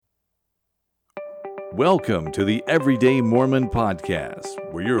Welcome to the Everyday Mormon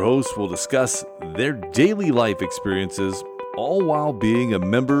Podcast, where your hosts will discuss their daily life experiences, all while being a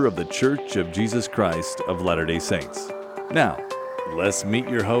member of the Church of Jesus Christ of Latter-day Saints. Now, let's meet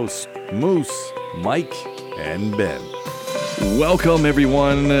your hosts, Moose, Mike, and Ben. Welcome,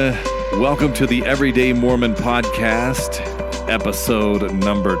 everyone. Welcome to the Everyday Mormon Podcast, episode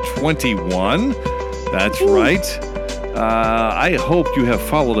number 21. That's right. I hope you have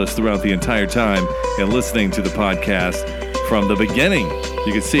followed us throughout the entire time and listening to the podcast from the beginning.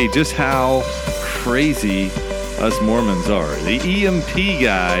 You can see just how crazy us Mormons are. The EMP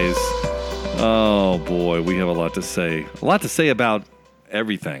guys, oh boy, we have a lot to say. A lot to say about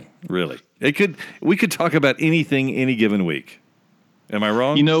everything, really. We could talk about anything any given week. Am I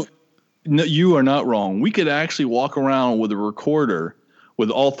wrong? No, you are not wrong. We could actually walk around with a recorder with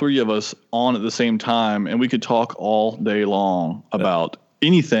all three of us on at the same time, and we could talk all day long about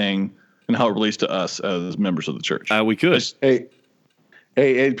anything and how it relates to us as members of the church. We could.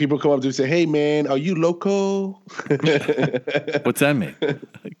 Hey, people come up to me and say, "Hey, man, are you loco?" What's that mean?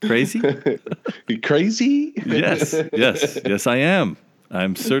 Crazy? You crazy? Yes, I am.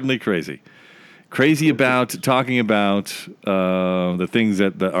 I'm certainly crazy. Crazy about talking about the things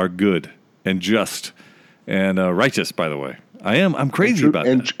that are good and just and righteous, by the way. I'm crazy about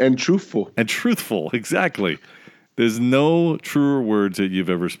that. And truthful. And truthful, exactly. There's no truer words that you've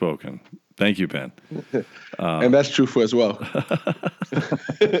ever spoken. Thank you, Ben. And that's truthful as well.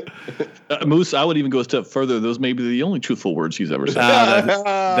 Moose, I would even go a step further. Those may be the only truthful words he's ever said.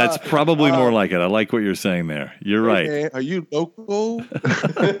 That's probably more like it. I like what you're saying there. You're right. Man, are you local?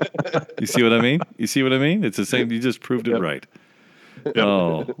 You see what I mean? It's the same. You just proved it right.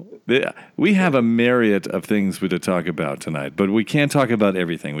 Oh, we have a myriad of things to talk about tonight, but we can't talk about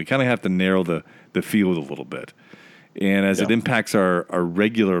everything. We kind of have to narrow the field a little bit. And as it impacts our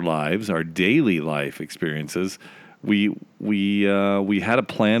regular lives, our daily life experiences, we had a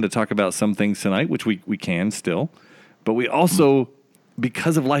plan to talk about some things tonight, which we can still. But we also,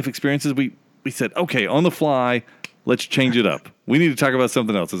 because of life experiences, we said, okay, on the fly, let's change it up. We need to talk about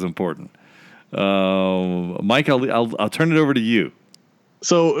something else that's important. Mike, I'll turn it over to you.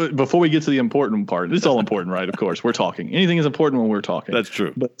 So before we get to the important part, it's all important, right? Of course, we're talking. Anything is important when we're talking. That's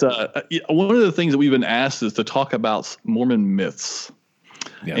true. But one of the things that we've been asked is to talk about Mormon myths,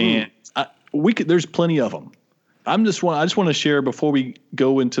 and there's plenty of them. I just want to share before we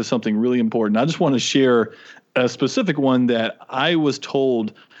go into something really important. I just want to share a specific one that I was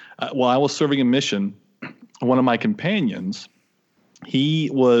told while I was serving a mission. One of my companions,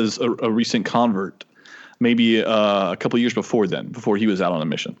 he was a recent convert. Maybe a couple of years before he was out on a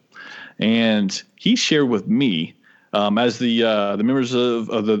mission. And he shared with me as the members of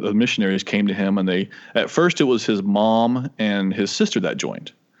the missionaries came to him, and at first it was his mom and his sister that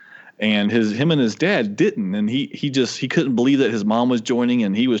joined. And him and his dad didn't. And he couldn't believe that his mom was joining,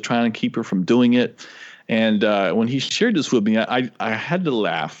 and he was trying to keep her from doing it. And when he shared this with me, I had to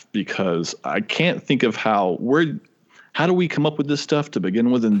laugh because I can't think of how do we come up with this stuff to begin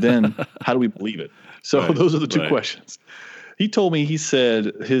with, and then how do we believe it? So those are the two questions. He told me, he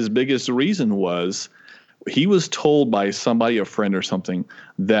said his biggest reason was he was told by somebody, a friend or something,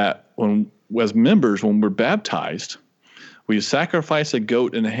 that as members, when we're baptized, we sacrifice a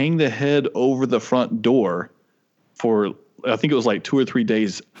goat and hang the head over the front door for, I think it was like 2 or 3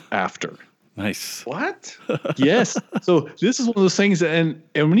 days after. Nice. What? Yes. So this is one of those things that,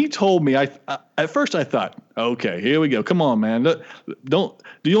 and when he told me, at first I thought, okay, here we go. Come on, man. You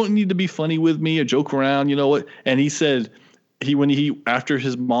don't need to be funny with me or joke around. You know what? And he said after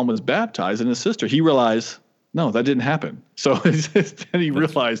his mom was baptized and his sister, he realized, no, that didn't happen. So then he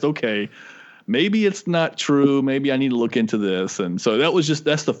realized, okay, maybe it's not true. Maybe I need to look into this. And so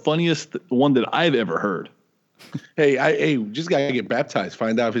that's the funniest one that I've ever heard. Hey, we just gotta get baptized.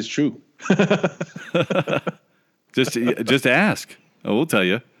 Find out if it's true. just ask. Oh, we'll tell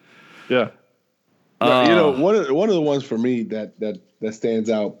you. Yeah. One of the ones for me that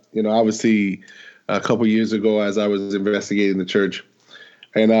stands out. Obviously, a couple years ago, as I was investigating the church,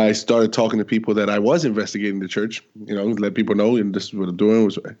 and I started talking to people that I was investigating the church. Let people know, and this is what I'm doing.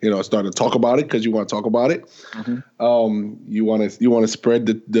 Was I started to talk about it because you want to talk about it. Mm-hmm. You want to spread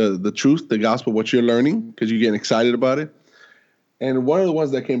the truth, the gospel, what you're learning, because you're getting excited about it. And one of the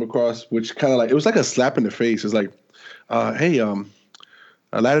ones that came across, which kind of it was like a slap in the face. It's like, hey,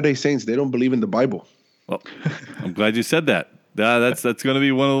 Latter-day Saints, they don't believe in the Bible. Well, I'm glad you said that. That's going to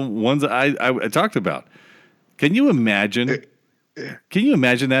be one of the ones that I talked about. Can you imagine? Can you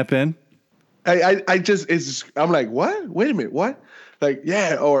imagine that, Ben? I'm like, what? Wait a minute, what? Like,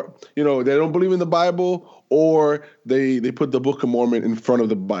 yeah, or they don't believe in the Bible, or they put the Book of Mormon in front of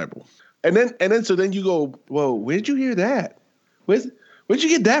the Bible. And then so then you go, well, where'd you hear that? Where'd you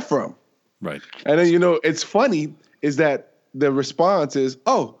get that from? Right. And then, it's funny is that the response is,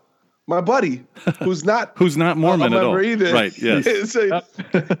 oh, my buddy who's not Mormon at all. Either. Right. Yes. So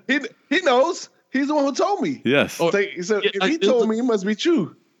he knows. He's the one who told me. Yes. So if he told me, it must be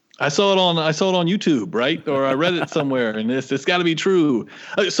true. I saw it on YouTube, right? Or I read it somewhere, and it's got to be true.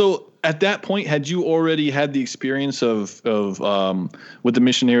 So at that point, had you already had the experience of with the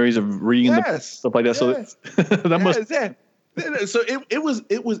missionaries of reading the stuff like that? Yes. So that So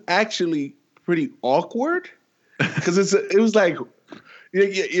it was actually pretty awkward because it was like,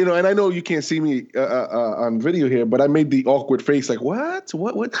 and I know you can't see me on video here, but I made the awkward face, like what,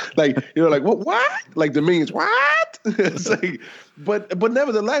 like like what, like the means what? It's like, but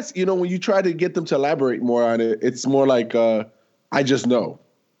nevertheless, when you try to get them to elaborate more on it, it's more like I just know.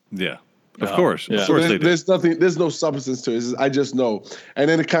 Yeah. Of course. Yeah. Of course there's no substance to it. It's just, I just know. And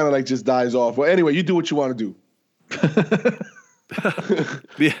then it kind of like just dies off. Well, anyway, you do what you want to do.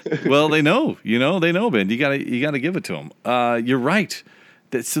 Yeah. Well, they know, they know, Ben. You gotta give it to them. You're right.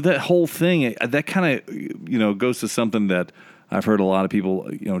 So that whole thing, that kind of, goes to something that I've heard a lot of people,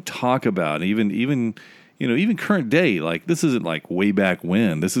 talk about, even current day. Like, this isn't like way back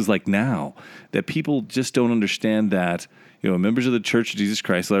when. This is like now, that people just don't understand that, members of the Church of Jesus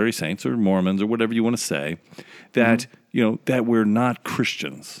Christ of Latter-day Saints or Mormons or whatever you want to say, that, that we're not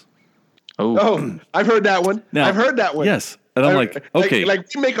Christians. Oh, I've heard that one. Now, I've heard that one. Yes. And I'm like, okay. Like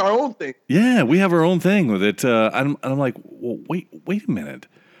we make our own thing. Yeah, we have our own thing with it. I'm like, well, wait a minute.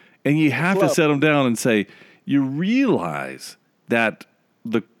 And you have to set them down and say, you realize that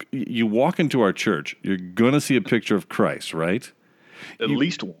you walk into our church, you're going to see a picture of Christ, right? At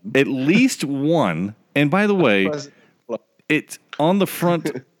least one. At least one. And by the way, it's on the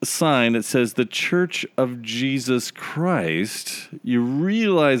front sign that says the Church of Jesus Christ. You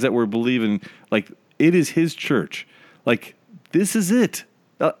realize that we're believing, like, it is his church. Like, this is it.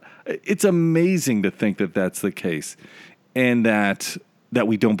 It's amazing to think that that's the case, and that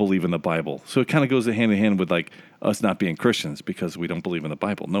we don't believe in the Bible. So it kind of goes hand in hand with, like, us not being Christians because we don't believe in the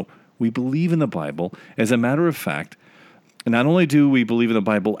Bible. No, we believe in the Bible. As a matter of fact, not only do we believe in the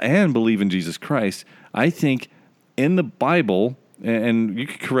Bible and believe in Jesus Christ, I think in the Bible, and you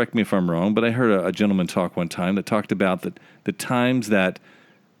can correct me if I'm wrong, but I heard a gentleman talk one time that talked about the times that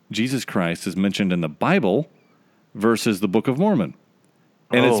Jesus Christ is mentioned in the Bible versus the Book of Mormon.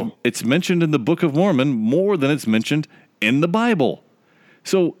 And it's mentioned in the Book of Mormon more than it's mentioned in the Bible.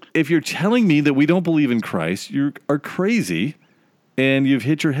 So if you're telling me that we don't believe in Christ, you are crazy, and you've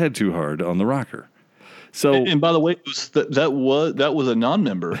hit your head too hard on the rocker. So, and by the way, that was a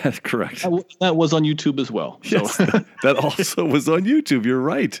non-member. That's correct. That was on YouTube as well. Yes, so. That also was on YouTube. You're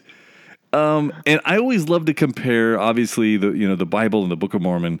right. And I always love to compare, obviously, the Bible and the Book of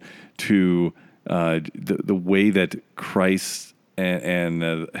Mormon to the way that Christ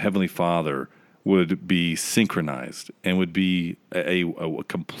and Heavenly Father would be synchronized and would be a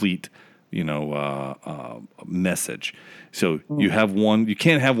complete, message. So you have one, you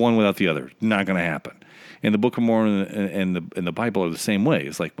can't have one without the other. Not going to happen. And the Book of Mormon and the Bible are the same way.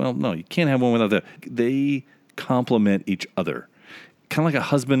 It's like, well, no, you can't have one without the. They complement each other, kind of like a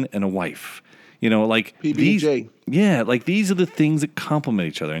husband and a wife. Like PBJ. These are the things that complement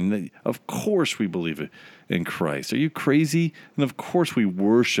each other. And of course we believe in Christ. Are you crazy? And of course we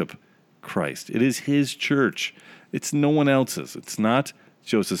worship Christ. It is his church. It's no one else's. It's not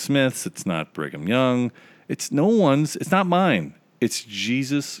Joseph Smith's. It's not Brigham Young. It's no one's. It's not mine. It's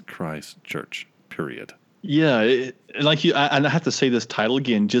Jesus Christ Church, period. Yeah, and I have to say this title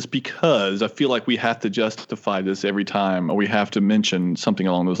again just because I feel like we have to justify this every time, or we have to mention something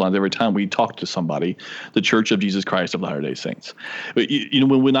along those lines every time we talk to somebody, the Church of Jesus Christ of Latter-day Saints. But,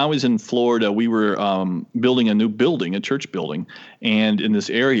 when I was in Florida, we were building a new building, a church building, and in this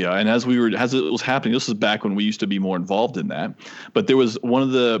area, and as it was happening, this was back when we used to be more involved in that, but there was one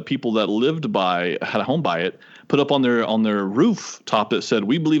of the people that had a home by it, put up on their rooftop that said,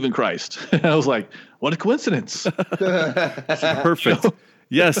 "We believe in Christ." And I was like, what a coincidence. Perfect.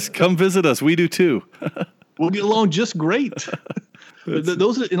 Yes, come visit us. We do too. We'll get along just great.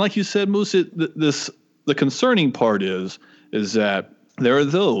 And like you said, Moose, the concerning part is that there are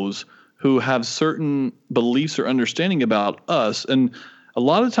those who have certain beliefs or understanding about us, and a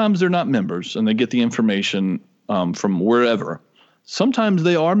lot of times they're not members, and they get the information from wherever. Sometimes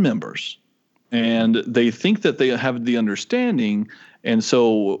they are members, and they think that they have the understanding. And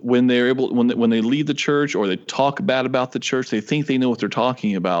so when when they leave the church or they talk bad about the church, they think they know what they're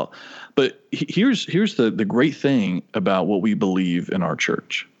talking about. But here's the great thing about what we believe in our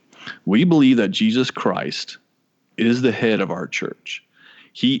church. We believe that Jesus Christ is the head of our church.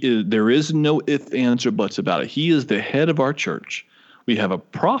 There is no ifs, ands, or buts about it. He is the head of our church. We have a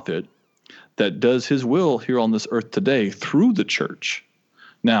prophet that does his will here on this earth today through the church.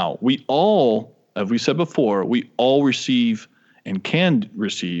 Now, we all, as we said before, we all receive and can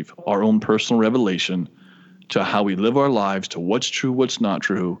receive our own personal revelation to how we live our lives, to what's true, what's not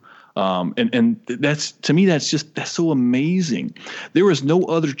true. And that's, to me, that's so amazing. There is no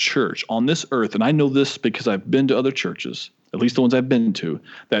other church on this earth, and I know this because I've been to other churches, at least the ones I've been to,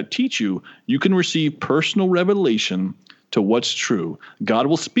 that teach you can receive personal revelation to what's true. God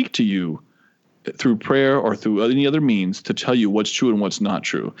will speak to you through prayer or through any other means to tell you what's true and what's not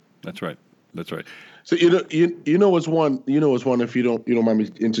true. That's right. That's right. So you know what's one if you don't mind me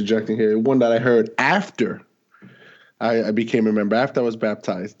interjecting here, one that I heard after I became a member, after I was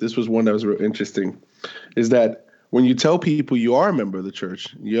baptized. This was one that was real interesting, is that when you tell people you are a member of the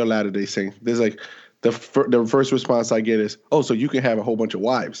church, you're a Latter-day Saint, there's like the first response I get is, "Oh, so you can have a whole bunch of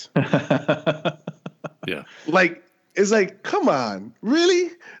wives." Yeah. Like, it's like, come on,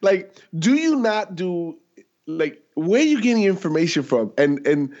 really? Like, do you not do, like, where are you getting information from? And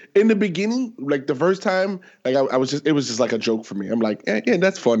in the beginning, like the first time, like it was just like a joke for me. I'm like, yeah,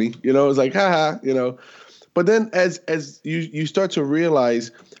 that's funny. It's like, haha, But then as you start to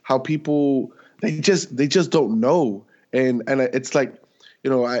realize how people, they just don't know. And it's like, I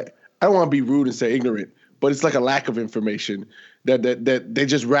don't want to be rude and say ignorant, but it's like a lack of information that they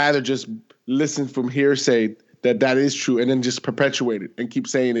just rather just listen from hearsay that is true, and then just perpetuate it and keep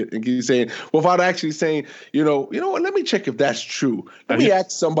saying it and keep saying, without actually saying, you know what, let me check if that's true. Let me ask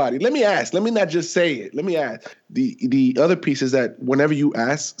somebody. Let me ask. Let me not just say it. Let me ask. The other piece is that whenever you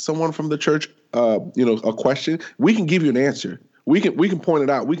ask someone from the church, a question, we can give you an answer. We can point it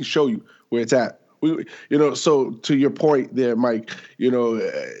out. We can show you where it's at. So to your point there, Mike,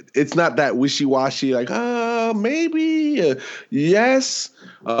 it's not that wishy-washy, like, maybe, yes,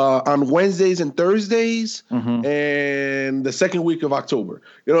 on Wednesdays and Thursdays, and the second week of October.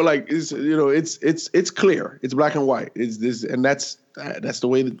 It's clear. It's black and white. It's this, and that's the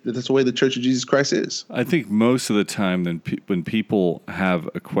way the Church of Jesus Christ is. I think most of the time, when people have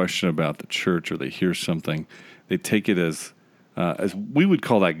a question about the church or they hear something, they take it as we would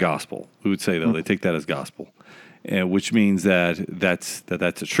call that gospel. We would say, though, they take that as gospel, which means that's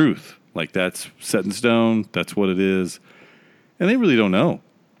a truth. Like, that's set in stone. That's what it is. And they really don't know.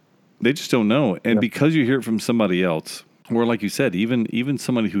 They just don't know. And because you hear it from somebody else, or like you said, even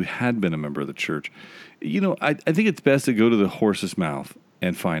somebody who had been a member of the church, I think it's best to go to the horse's mouth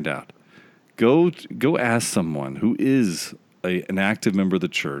and find out. Go ask someone who is an active member of the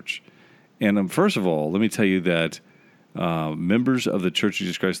church. And first of all, let me tell you that members of the Church of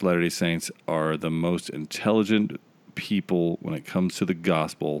Jesus Christ of Latter-day Saints are the most intelligent people when it comes to the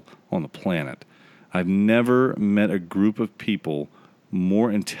gospel on the planet. I've never met a group of people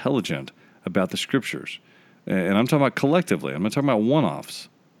more intelligent about the scriptures. And I'm talking about collectively. I'm not talking about one-offs.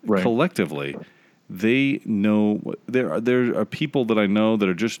 Right. Collectively, they know. There are people that I know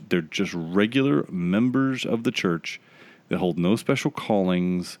that they're just regular members of the church that hold no special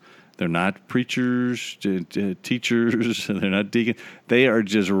callings. They're not preachers, teachers, they're not deacons. They are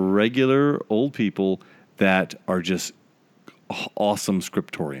just regular old people that are just awesome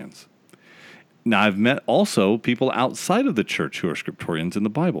scriptorians. Now, I've met also people outside of the church who are scriptorians in the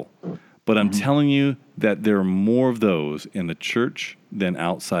Bible. But I'm telling you that there are more of those in the church than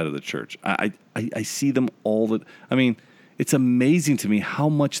outside of the church. I see them it's amazing to me how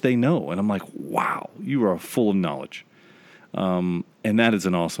much they know. And I'm like, wow, you are full of knowledge. And that is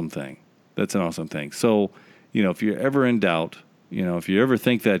an awesome thing. That's an awesome thing. So, if you're ever in doubt, if you ever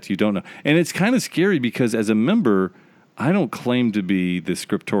think that you don't know, and it's kind of scary because as a member, I don't claim to be the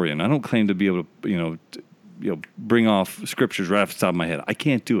scriptorian. I don't claim to be able to, bring off scriptures right off the top of my head. I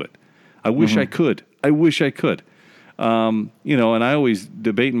can't do it. I wish I could. And I always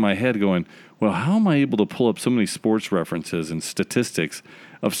debate in my head going, well, how am I able to pull up so many sports references and statistics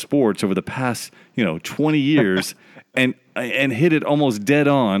of sports over the past, 20 years and hit it almost dead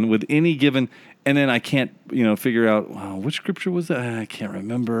on with any given, and then I can't, figure out, which scripture was that? I can't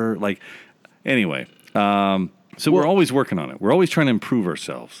remember. Anyway, so we're always working on it. We're always trying to improve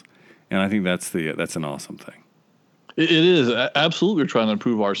ourselves. And I think that's an awesome thing. It is absolutely trying to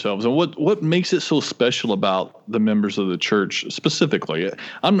improve ourselves. And what makes it so special about the members of the church specifically?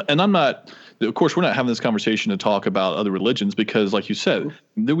 I'm not, of course, we're not having this conversation to talk about other religions because, like you said,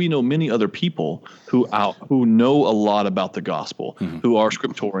 we know many other people who know a lot about the gospel, who are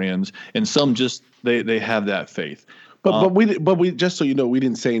scriptorians, and some just they have that faith. But we just so you know, we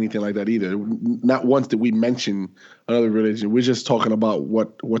didn't say anything like that either. Not once did we mention another religion. We're just talking about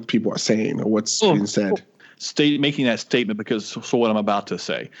what people are saying or what's being said. making that statement because what I'm about to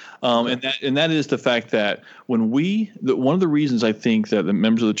say, and that is the fact that when one of the reasons I think that the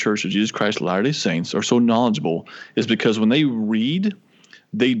members of the Church of Jesus Christ of Latter-day Saints are so knowledgeable is because when they read,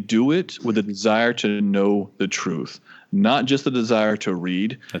 they do it with a desire to know the truth, not just the desire to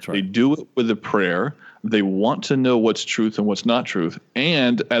read. That's right. They do it with a prayer. They want to know what's truth and what's not truth.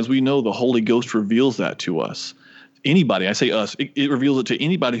 And as we know, the Holy Ghost reveals that to us. Anybody, I say us, it reveals it to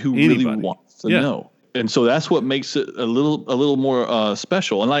anybody who really wants to know. And so that's what makes it a little more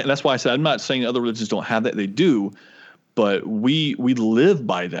special. And that's why I said I'm not saying other religions don't have that. They do. But we live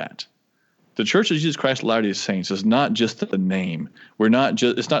by that. The Church of Jesus Christ of Latter-day Saints is not just the name.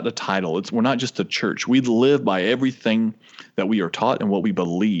 It's not the title. We're not just a church. We live by everything that we are taught and what we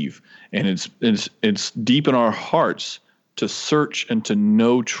believe. And it's deep in our hearts to search and to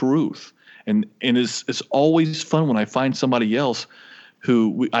know truth. And it's always fun when I find somebody else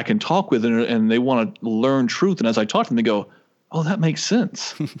who I can talk with and they want to learn truth. And as I talk to them, they go, "Oh, that makes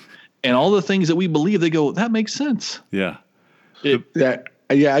sense." And all the things that we believe, they go, "That makes sense." Yeah.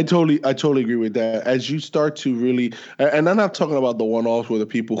 Yeah, I totally agree with that. As you start to really, and I'm not talking about the one-offs where the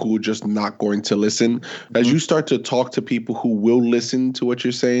people who are just not going to listen. Mm-hmm. As you start to talk to people who will listen to what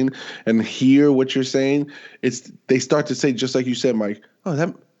you're saying and hear what you're saying, they start to say, just like you said, Mike,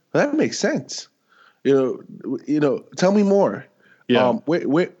 "Oh, that makes sense." You know, tell me more. Yeah.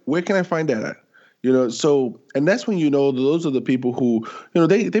 Where can I find that at? So, and that's when those are the people who,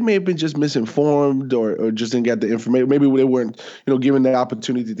 they may have been just misinformed or just didn't get the information. Maybe they weren't, given the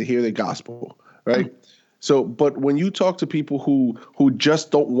opportunity to hear the gospel, right? Mm-hmm. So, but when you talk to people who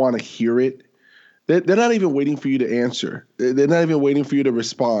just don't want to hear it, they're not even waiting for you to answer. They're not even waiting for you to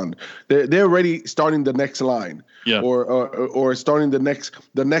respond. They're already starting the next line, or starting the next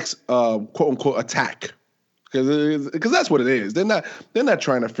quote unquote attack. Because that's what it is. They're not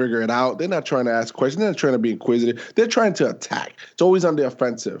trying to figure it out. They're not trying to ask questions. They're not trying to be inquisitive. They're trying to attack. It's always on the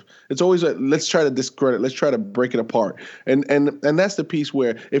offensive. It's always let's try to discredit. Let's try to break it apart. And that's the piece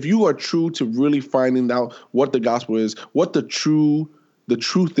where if you are true to really finding out what the gospel is, what the truth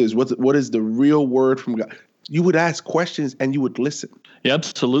is, what is the real word from God, you would ask questions and you would listen. Yeah,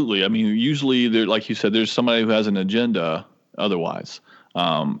 absolutely. I mean, usually like you said, there's somebody who has an agenda otherwise.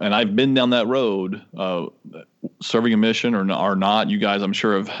 And I've been down that road, serving a mission or not. You guys, I'm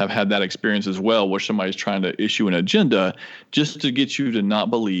sure, have had that experience as well, where somebody's trying to issue an agenda just to get you to not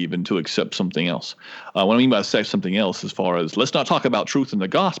believe and to accept something else. What I mean by accept something else, as far as let's not talk about truth in the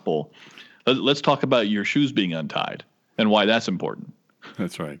gospel. Let's talk about your shoes being untied and why that's important.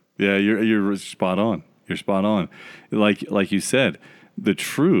 That's right. Yeah, you're spot on. You're spot on. Like you said, the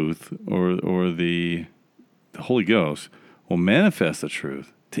truth or the Holy Ghost will manifest the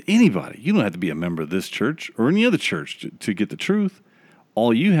truth to anybody. You don't have to be a member of this church or any other church to get the truth.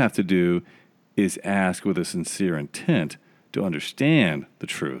 All you have to do is ask with a sincere intent to understand the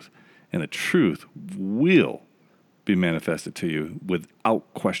truth, and the truth will be manifested to you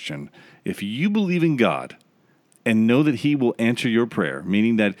without question. If you believe in God and know that He will answer your prayer,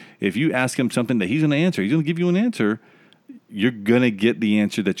 meaning that if you ask Him something that He's going to answer, He's going to give you an answer, you're going to get the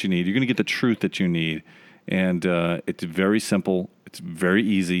answer that you need. You're going to get the truth that you need. And it's very simple. It's very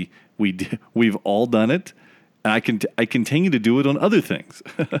easy. We've all done it. And I continue to do it on other things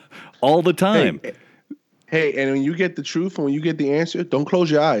all the time. Hey, and when you get the truth and when you get the answer, don't close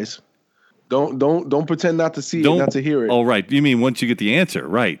your eyes. Don't pretend not to see it, not to hear it. Oh, right. You mean once you get the answer,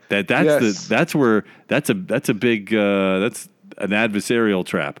 right? That's a big that's an adversarial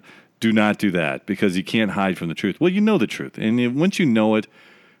trap. Do not do that because you can't hide from the truth. Well, you know the truth, and once you know it,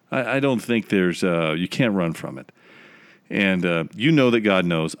 I don't think there's you can't run from it. And you know that God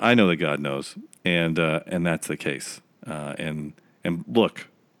knows. I know that God knows, and that's the case. And look,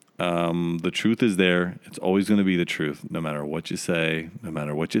 the truth is there. It's always going to be the truth, no matter what you say, no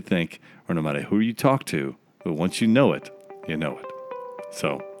matter what you think, or no matter who you talk to. But once you know it, you know it.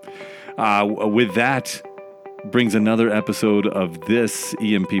 So, with that, brings another episode of this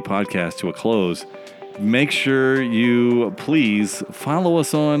EMP podcast to a close. Make sure you please follow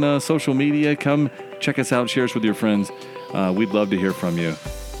us on social media. Come check us out. Share us with your friends. We'd love to hear from you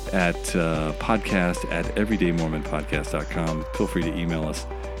at podcast@everydaymormonpodcast.com. Feel free to email us,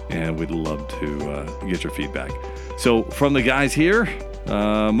 and we'd love to get your feedback. So from the guys here,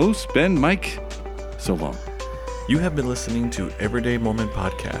 Moose, Ben, Mike, so long. You have been listening to Everyday Mormon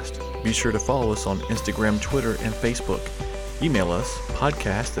Podcast. Be sure to follow us on Instagram, Twitter, and Facebook. Email us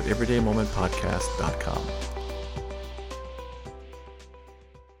podcast@everydaymormonpodcast.com.